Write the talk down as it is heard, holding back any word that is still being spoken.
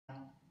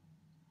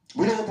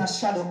Without a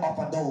shadow of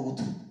a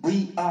doubt,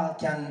 we all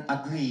can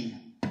agree,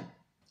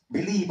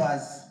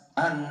 believers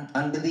and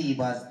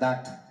unbelievers,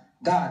 that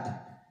God,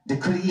 the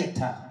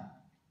Creator,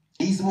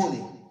 is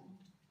holy.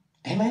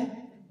 Amen?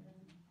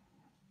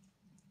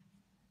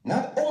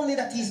 Not only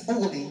that He's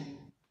holy,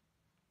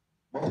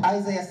 but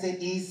Isaiah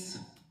said He's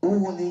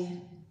holy,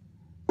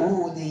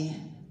 holy,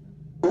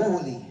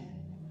 holy.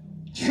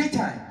 3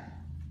 times.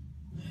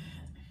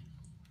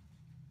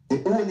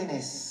 The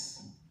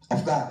holiness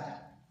of God.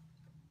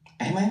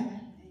 Amen?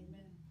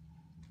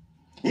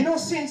 You know,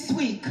 since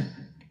week,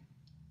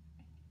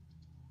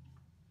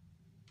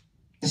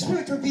 the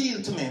Spirit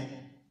revealed to me,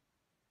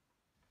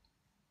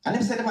 and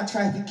He said, I'm going to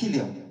try to kill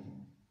you.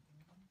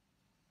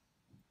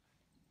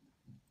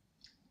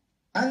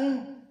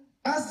 And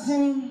as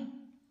He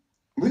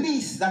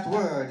released that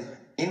word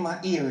in my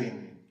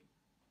hearing,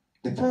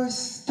 the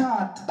first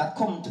thought that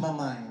come to my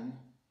mind,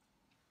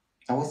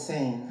 I was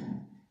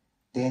saying,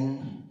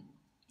 then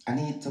I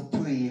need to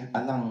pray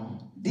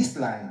along this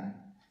line.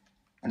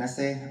 And I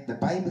say, the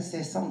Bible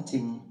says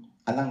something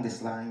along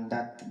this line,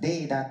 that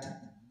they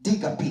that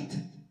dig a pit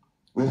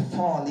will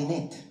fall in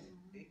it.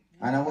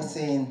 And I was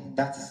saying,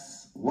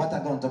 that's what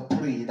I'm going to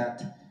pray,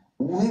 that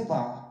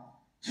whoever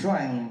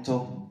trying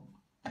to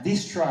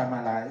destroy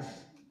my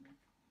life,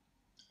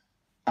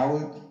 I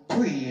will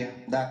pray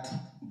that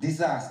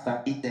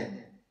disaster hit them.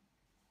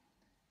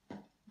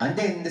 And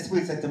then the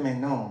Spirit said to me,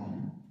 no.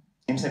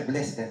 He said,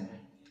 bless them.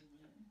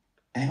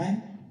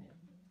 Amen?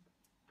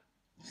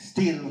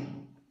 Still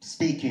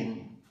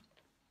speaking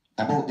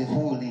about the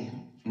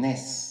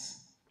holiness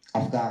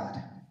of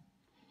God.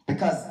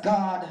 Because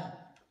God's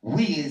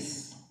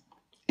ways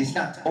is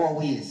not our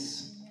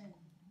ways.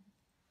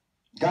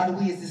 God's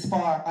ways is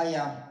far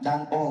higher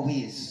than our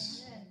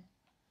ways.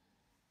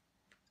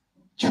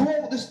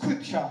 Throughout the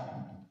scripture,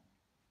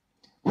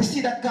 we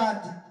see that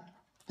God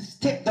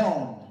stepped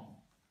down.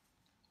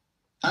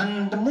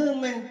 And the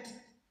moment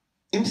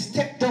He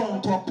stepped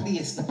down to a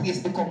place, the place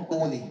become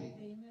holy.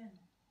 Amen.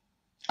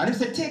 And He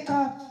said, take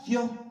off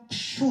your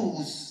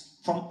shoes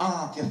from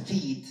off your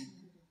feet.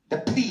 The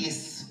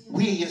place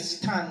where you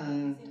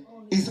stand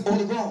is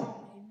holy ground.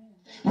 Amen.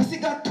 We see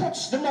God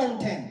touch the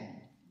mountain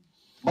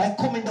by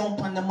coming down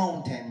upon the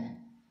mountain,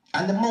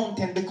 and the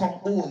mountain become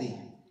holy.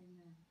 Amen.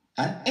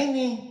 And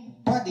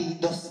anybody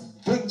does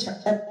venture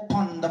up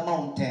upon the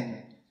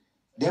mountain,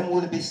 them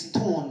will be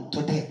stoned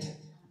to death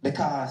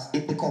because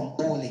it become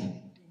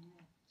holy.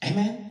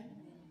 Amen.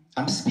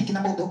 I'm speaking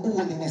about the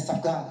holiness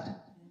of God.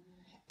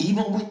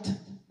 Even with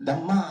the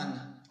man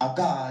of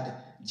God,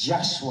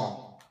 Joshua,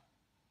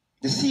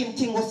 the same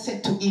thing was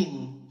said to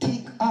him,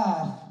 take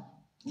off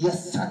your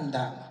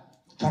sandal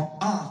from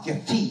off your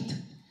feet,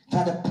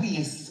 for the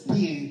place where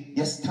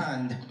you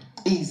stand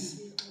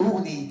is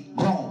holy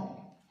ground.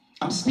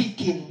 I'm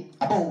speaking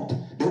about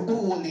the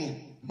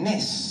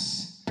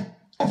holiness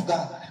of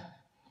God.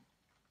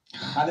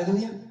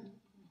 Hallelujah.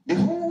 The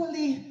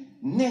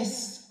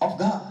holiness of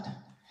God.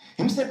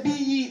 He said, be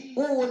ye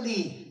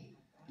holy,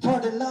 for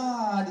the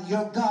Lord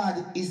your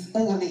God is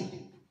holy.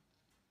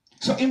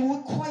 So He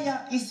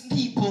requires His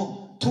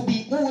people to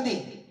be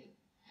holy.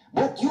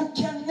 But you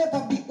can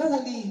never be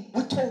holy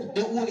without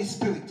the Holy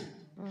Spirit.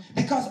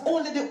 Because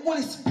only the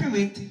Holy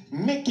Spirit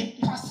make it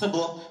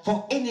possible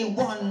for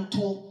anyone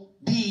to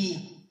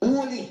be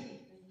holy.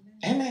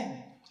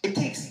 Amen. It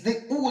takes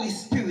the Holy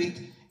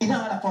Spirit in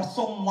order for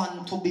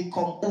someone to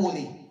become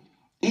holy.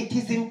 It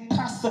is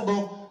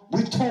impossible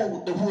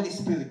without the Holy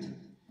Spirit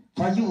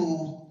for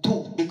you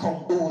to become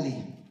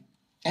holy.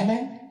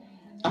 Amen.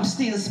 I'm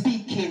still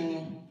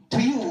speaking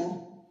to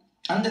you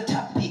on the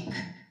topic,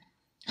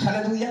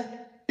 hallelujah,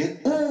 the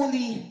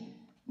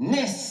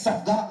holiness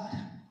of God.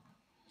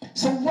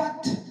 So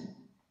what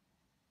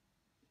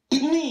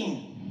it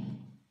means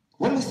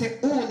when we say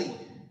holy,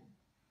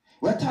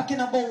 we're talking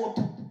about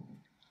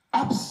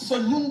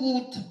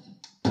absolute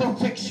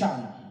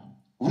perfection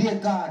where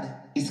God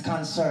is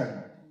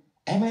concerned.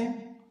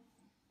 Amen.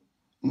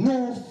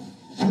 No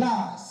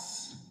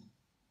flaws.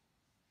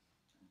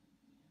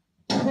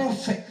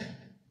 Perfect.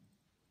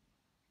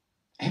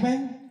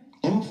 Amen.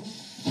 And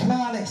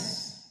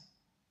flawless.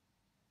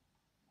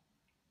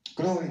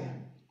 Glory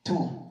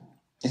to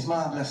His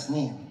marvelous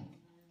name.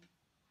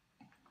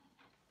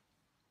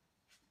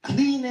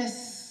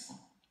 Cleanness,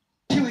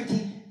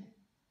 purity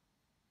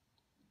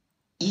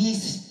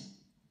is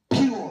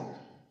pure.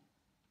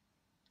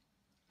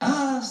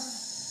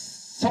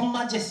 Some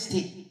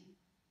majesty.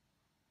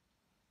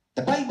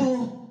 The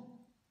Bible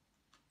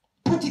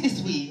put it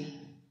this way,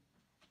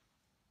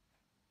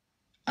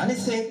 and it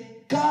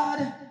said,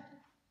 God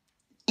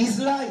is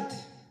light,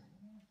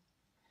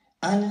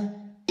 and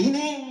in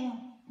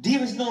Him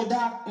there is no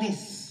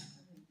darkness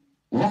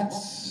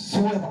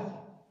whatsoever.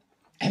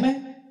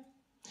 Amen.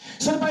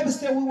 So the Bible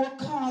says we were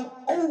called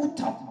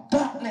out of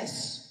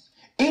darkness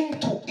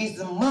into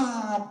His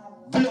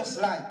marvelous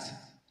light.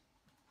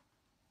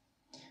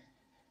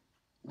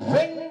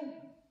 When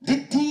the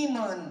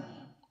demon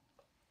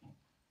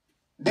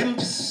them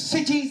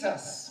see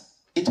Jesus,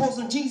 it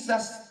wasn't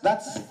Jesus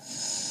that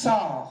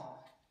saw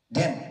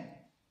them.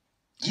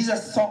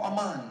 Jesus saw a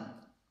man,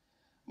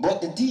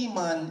 but the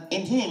demon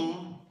in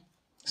him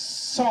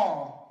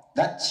saw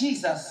that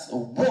Jesus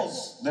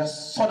was the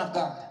Son of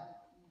God.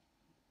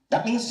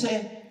 That means,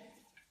 say,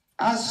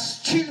 as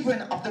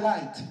children of the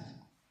light,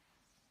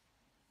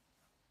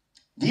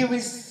 there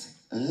is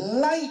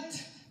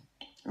light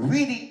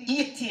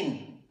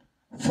radiating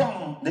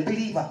from the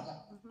believer.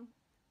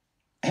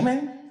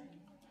 Amen?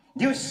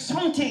 There is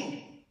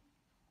something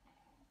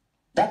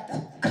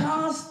that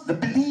caused the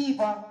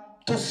believer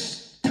to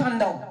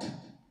stand out.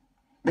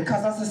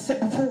 Because as I said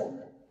before,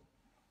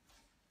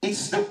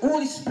 it's the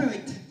Holy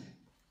Spirit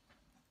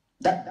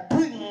that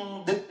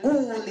brings the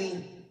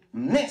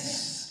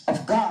holiness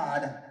of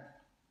God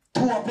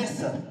to a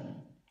vessel.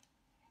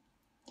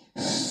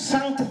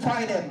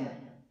 Sanctify them,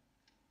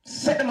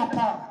 set them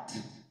apart,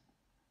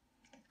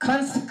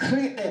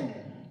 consecrate them.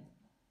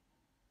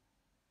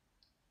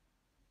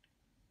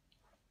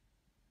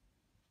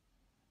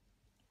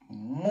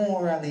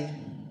 Morally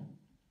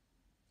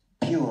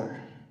pure,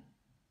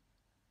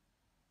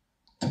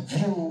 to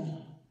view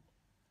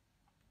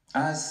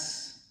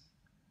as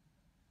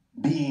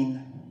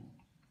being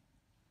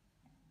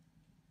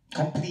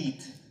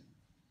complete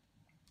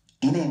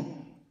in Him,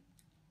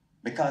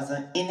 because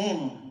in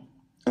Him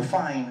we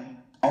find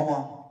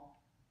our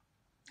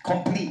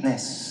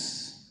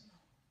completeness.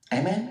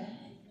 Amen.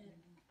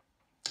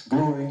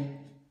 Glory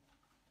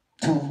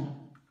to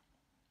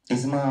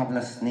His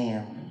marvelous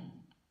name.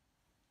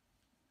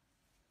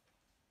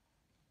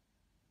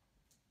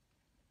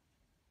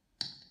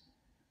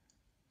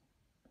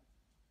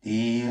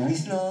 There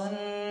is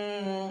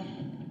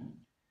none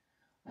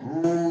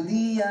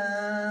holy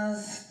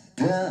as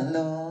the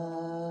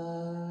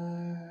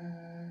Lord.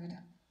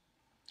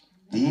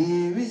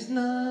 There is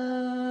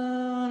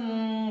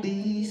none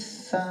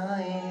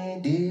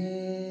beside thee.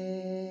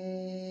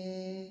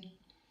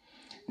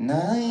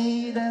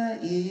 Neither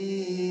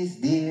is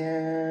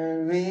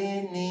there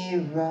any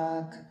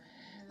rock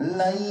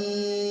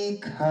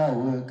like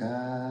our God.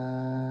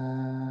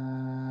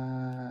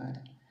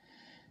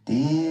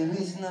 There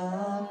is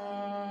none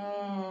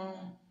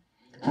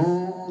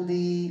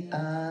holy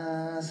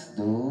as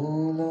the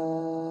Lord.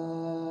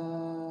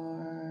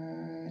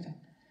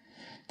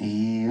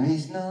 There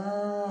is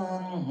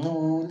none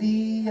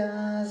holy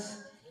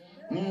as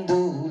the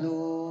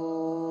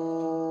Lord.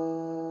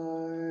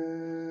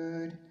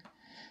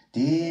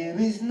 There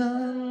is none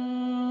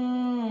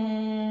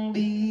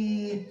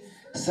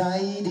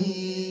beside thee.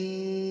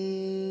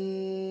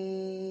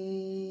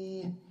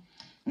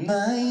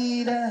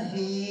 Neither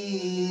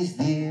is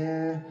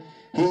there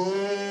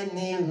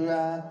any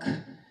rock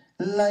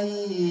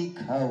like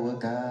our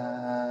God.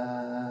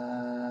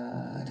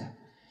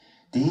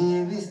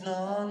 There is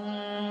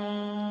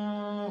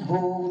none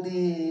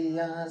holy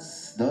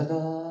as the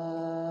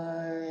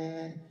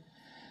Lord.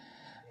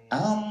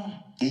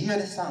 You hear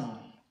the song?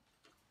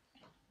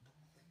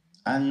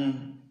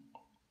 And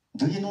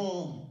do you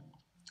know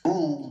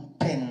who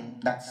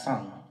penned that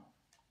song?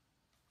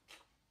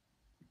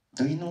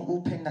 Do you know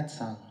who penned that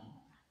song?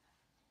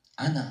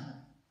 Anna.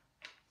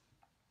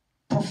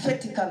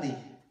 Prophetically,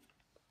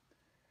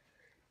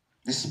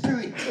 the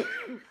Spirit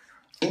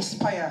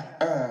inspired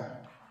her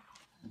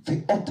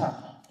to utter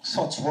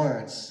such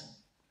words,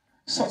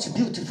 such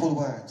beautiful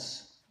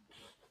words,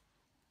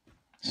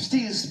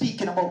 still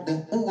speaking about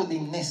the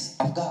holiness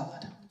of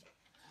God.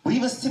 We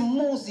even see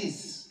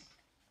Moses,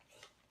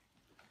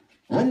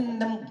 when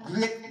them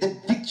get the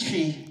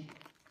victory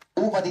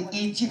over the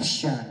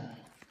Egyptian,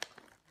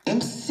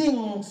 him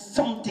sing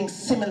something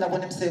similar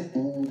when him say,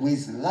 who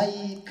is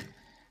like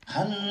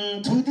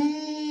unto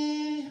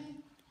thee,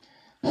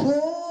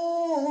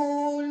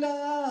 O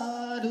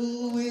Lord,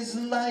 who is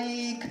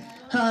like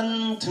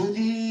unto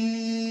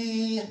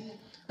thee,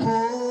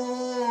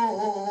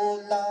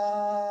 O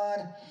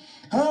Lord,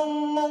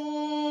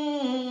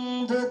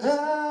 among the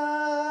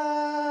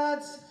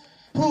gods,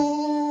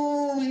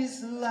 who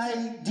is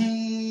like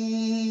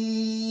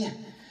thee,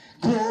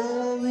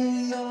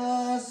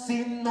 glorious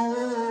in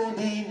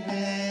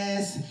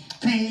holiness,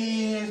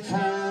 fearful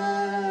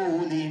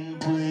in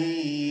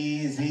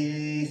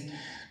praises,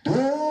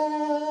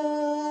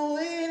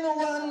 doing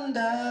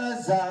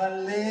wonders,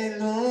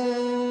 hallelujah.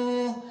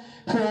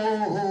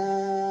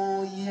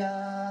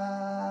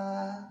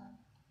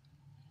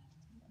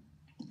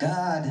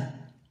 God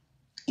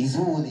is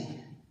holy.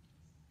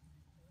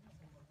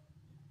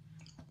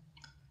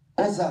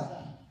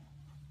 Uzzah,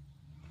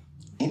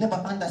 he never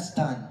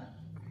understand.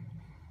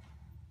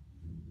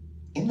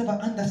 He never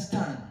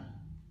understand.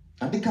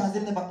 And because he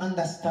never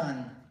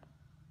understand,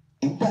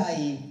 he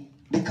die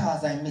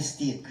because I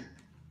mistake.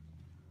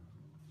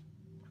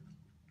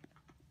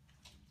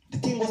 The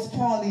thing was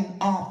falling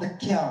off the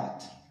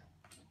cart.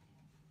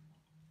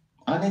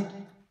 And it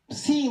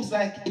seems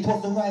like it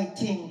was the right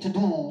thing to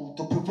do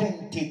to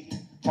prevent it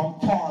from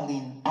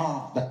falling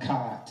off the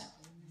cart.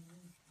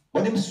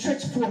 But him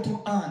stretched forth him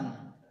hand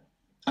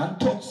and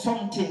touched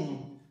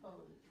something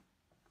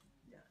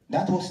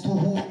that was too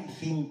holy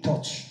for him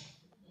touch.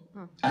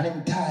 And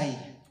him die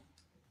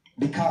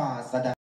because of that.